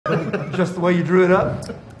Just the way you drew it up?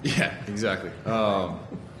 Yeah, exactly.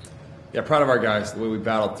 Yeah, proud of our guys, the way we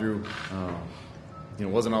battled through. It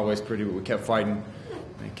wasn't always pretty, but we kept fighting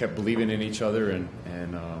and kept believing in each other and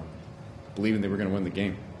believing that we were going to win the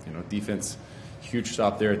game. Defense, huge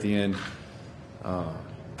stop there at the end.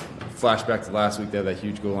 Flashback to last week, they had that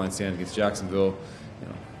huge goal line stand against Jacksonville.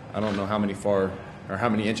 I don't know how many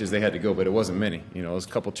inches they had to go, but it wasn't many. It was a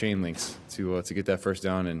couple chain links to get that first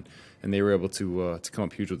down, and they were able to come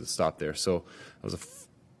up huge with the stop there. So it was a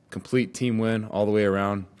complete team win all the way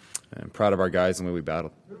around, and proud of our guys and the way we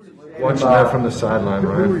battled. Watching that from the sideline,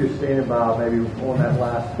 Ryan. Who were you standing by maybe on that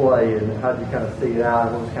last play, and how did you kind of see it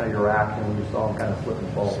out? What was kind of your reaction when you saw him kind of slip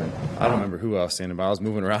and fall? I don't remember who I was standing by. I was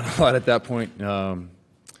moving around a lot at that point. I'm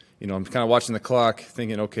kind of watching the clock,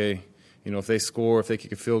 thinking, okay, if they score, if they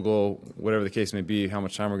kick a field goal, whatever the case may be, how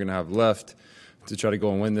much time we're going to have left to try to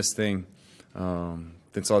go and win this thing.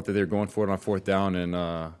 Then saw that they were going for it on fourth down,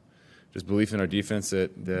 and just belief in our defense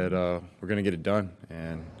that we're going to get it done.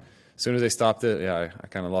 And as soon as they stopped it, I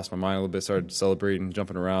kind of lost my mind a little bit, started celebrating,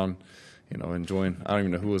 jumping around, enjoying. I don't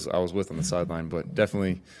even know who I was with on the sideline, but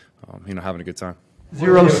definitely, having a good time.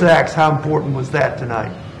 0 sacks, how important was that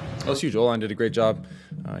tonight? That was huge. O-line did a great job,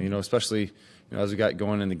 especially as we got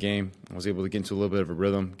going in the game. I was able to get into a little bit of a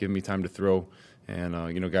rhythm, giving me time to throw, and,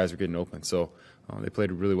 guys were getting open. So they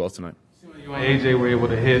played really well tonight. You and AJ were able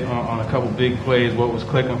to hit on a couple big plays. What was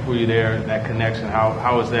clicking for you there, that connection?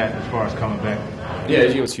 How was that as far as coming back? Yeah,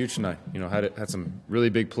 AJ was huge tonight. Had some really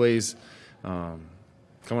big plays coming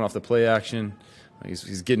off the play action.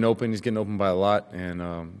 He's getting open. He's getting open by a lot,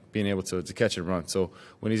 and being able to catch and run. So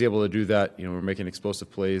when he's able to do that, we're making explosive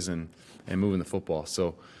plays and moving the football.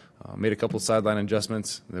 So made a couple of sideline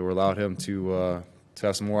adjustments that were allowed him to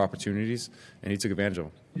have some more opportunities, and he took advantage of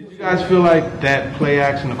them. Did you guys feel like that play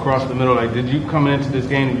action across the middle? Like, did you come into this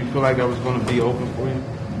game and you feel like that was going to be open for you?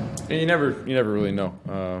 And you never really know.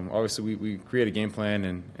 Obviously, we create a game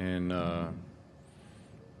plan and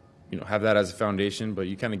have that as a foundation, but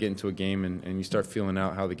you kind of get into a game and you start feeling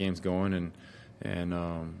out how the game's going and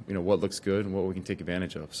what looks good and what we can take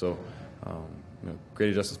advantage of. So great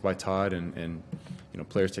adjustments by Todd and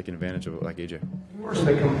players taking advantage of it like AJ. Where's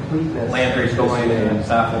the completeness? Landry's going and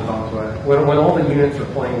Saffold when all the units are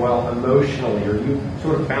playing well emotionally, are you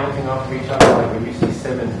sort of bouncing off of each other? Like when you see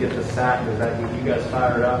Simmons get the sack, does that get you guys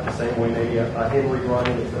fired up the same way maybe a Henry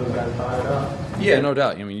running gets those guys fired up? Yeah, no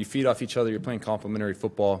doubt. You feed off each other. You're playing complementary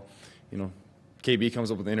football. KB comes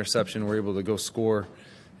up with an interception. We're able to go score.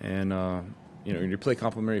 And, when you play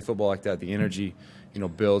complementary football like that, the energy,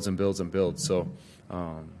 builds and builds and builds. So,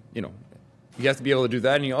 you have to be able to do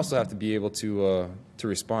that, and you also have to be able to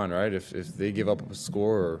respond, right? If they give up a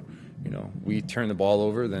score or, we turn the ball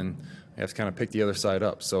over, then we have to kind of pick the other side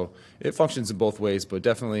up. So it functions in both ways, but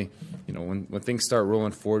definitely, when things start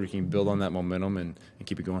rolling forward, we can build on that momentum and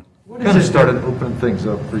keep it going. What kind of started opening things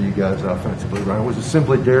up for you guys offensively, Ryan? Was it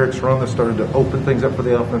simply Derek's run that started to open things up for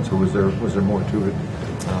the offense, or was there more to it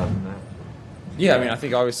than that? Yeah, I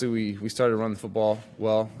think obviously we started to run the football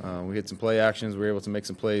well. We hit some play actions. We were able to make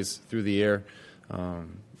some plays through the air.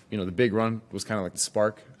 The big run was kind of like the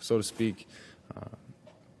spark, so to speak.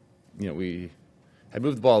 We had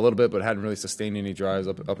moved the ball a little bit, but hadn't really sustained any drives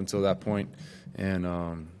up until that point. And,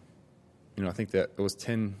 I think that it was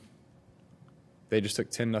 10 – they just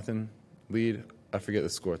took 10-0 lead. I forget the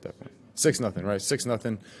score at that point. 6-0, right?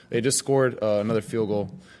 6-0. They just scored another field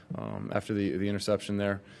goal after the interception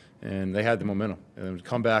there, and they had the momentum. And to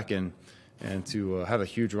come back and to have a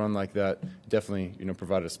huge run like that definitely,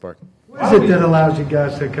 provided a spark. What is it that allows you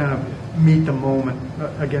guys to kind of meet the moment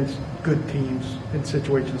against good teams in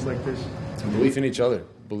situations like this? Belief in each other.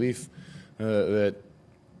 Belief that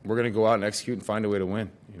we're going to go out and execute and find a way to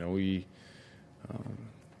win. We,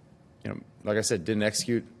 like I said, didn't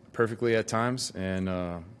execute perfectly at times, and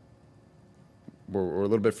we're a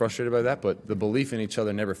little bit frustrated by that, but the belief in each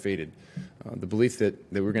other never faded. The belief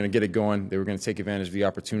that we're going to get it going, that we're going to take advantage of the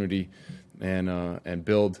opportunity and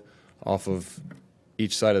build off of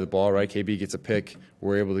each side of the ball, right? KB gets a pick.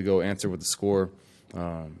 We're able to go answer with the score.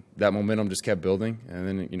 That momentum just kept building, and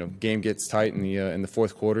then game gets tight in the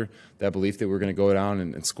fourth quarter. That belief that we're going to go down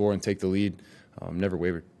and score and take the lead never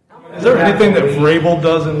wavered. Is there anything that Vrabel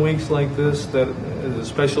does in weeks like this that is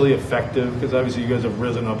especially effective? Because obviously you guys have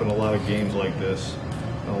risen up in a lot of games like this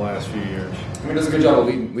in the last few years. He does a good job of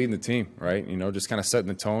leading the team, right? Just kind of setting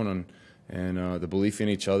the tone and the belief in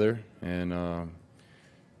each other. And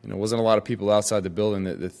wasn't a lot of people outside the building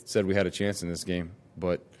that said we had a chance in this game,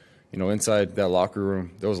 but inside that locker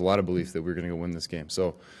room, there was a lot of belief that we were going to go win this game.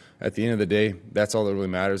 So at the end of the day, that's all that really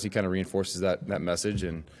matters. He kind of reinforces that message,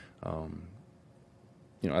 and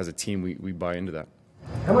as a team, we buy into that.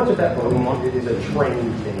 How much of that is a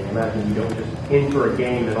training thing? I imagine you don't just enter a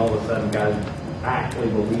game and all of a sudden guys actually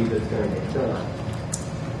believe it's going to get done.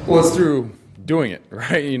 Well, it's through doing it,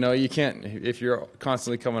 right? You know, you can't, if you're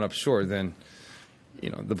constantly coming up short, then, you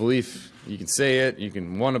know, the belief, you can say it, you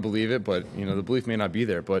can want to believe it, but, you know, the belief may not be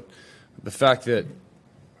there. But the fact that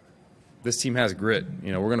this team has grit,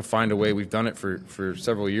 you know, we're going to find a way. We've done it for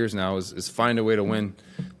several years now, is find a way to win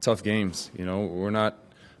tough games. You know, we're not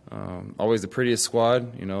always the prettiest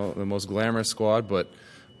squad, you know, the most glamorous squad, but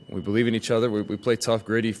we believe in each other. We play tough,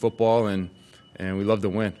 gritty football, and we love to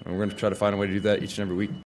win. And we're going to try to find a way to do that each and every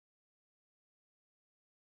week.